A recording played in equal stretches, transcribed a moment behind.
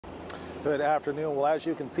Good afternoon. Well, as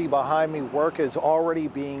you can see behind me, work is already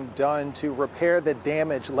being done to repair the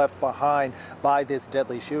damage left behind by this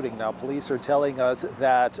deadly shooting. Now, police are telling us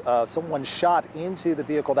that someone shot into the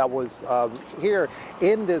vehicle that was here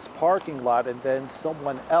in this parking lot, and then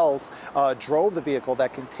someone else drove the vehicle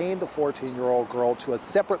that contained the 14-year-old girl to a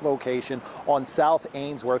separate location on South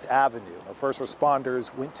Ainsworth Avenue. Now, first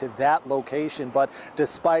responders went to that location, but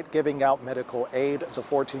despite giving out medical aid, the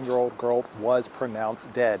 14-year-old girl was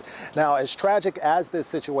pronounced dead. Now, as tragic as this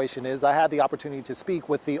situation is, I had the opportunity to speak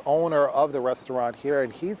with the owner of the restaurant here,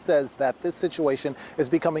 and he says that this situation is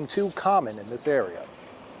becoming too common in this area.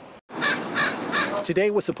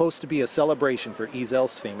 Today was supposed to be a celebration for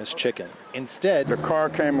Ezel's famous chicken. Instead, the car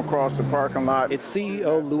came across the parking lot. Its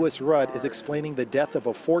CEO, Louis Rudd, is explaining the death of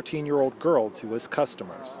a 14-year-old girl to his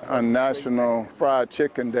customers. On National Fried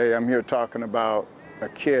Chicken Day, I'm here talking about a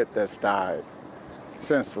kid that's died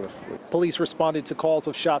senselessly. Police responded to calls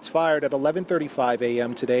of shots fired at 11:35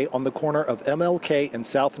 a.m. today on the corner of MLK and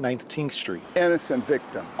South 19th Street. Innocent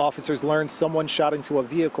victim. Officers learned someone shot into a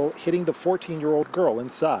vehicle, hitting the 14-year-old girl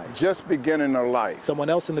inside. Just beginning her life. Someone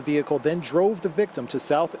else in the vehicle then drove the victim to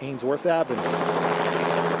South Ainsworth Avenue.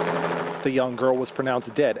 The young girl was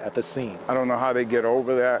pronounced dead at the scene. I don't know how they get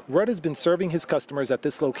over that. Rudd has been serving his customers at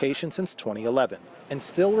this location since 2011 and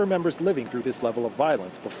still remembers living through this level of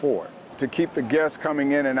violence before. To keep the guests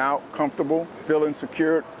coming in and out comfortable, feeling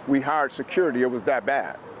secured, we hired security. It was that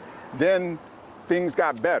bad. Then things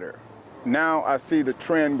got better. Now I see the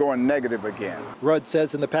trend going negative again. Rudd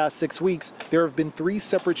says in the past 6 weeks, there have been 3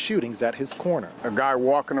 separate shootings at his corner. A guy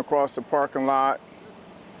walking across the parking lot,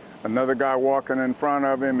 another guy walking in front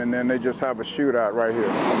of him, and then they just have a shootout right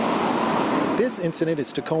here. This incident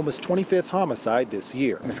is Tacoma's 25th homicide this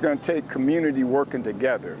year. It's going to take community working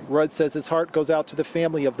together. Rudd says his heart goes out to the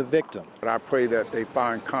family of the victim. But I pray that they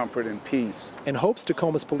find comfort and peace. And hopes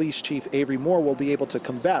Tacoma's Police Chief Avery Moore will be able to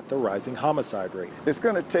combat the rising homicide rate. It's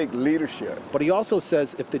going to take leadership. But he also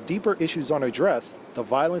says if the deeper issues aren't addressed, the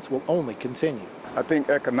violence will only continue. I think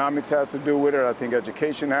economics has to do with it. I think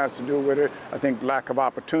education has to do with it. I think lack of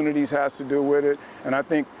opportunities has to do with it. And I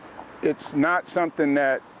think it's not something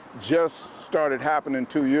that just started happening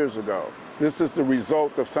 2 years ago. This is the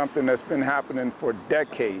result of something that's been happening for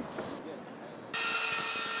decades.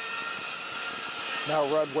 Now,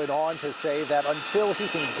 Rudd went on to say that until he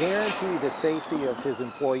can guarantee the safety of his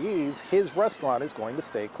employees, his restaurant is going to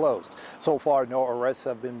stay closed. So far, no arrests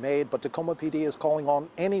have been made, but Tacoma PD is calling on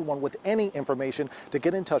anyone with any information to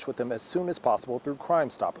get in touch with them as soon as possible through Crime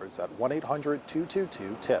Stoppers at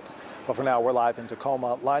 1-800-222-TIPS. But for now, we're live in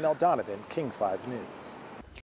Tacoma. Lionel Donovan, King 5 News.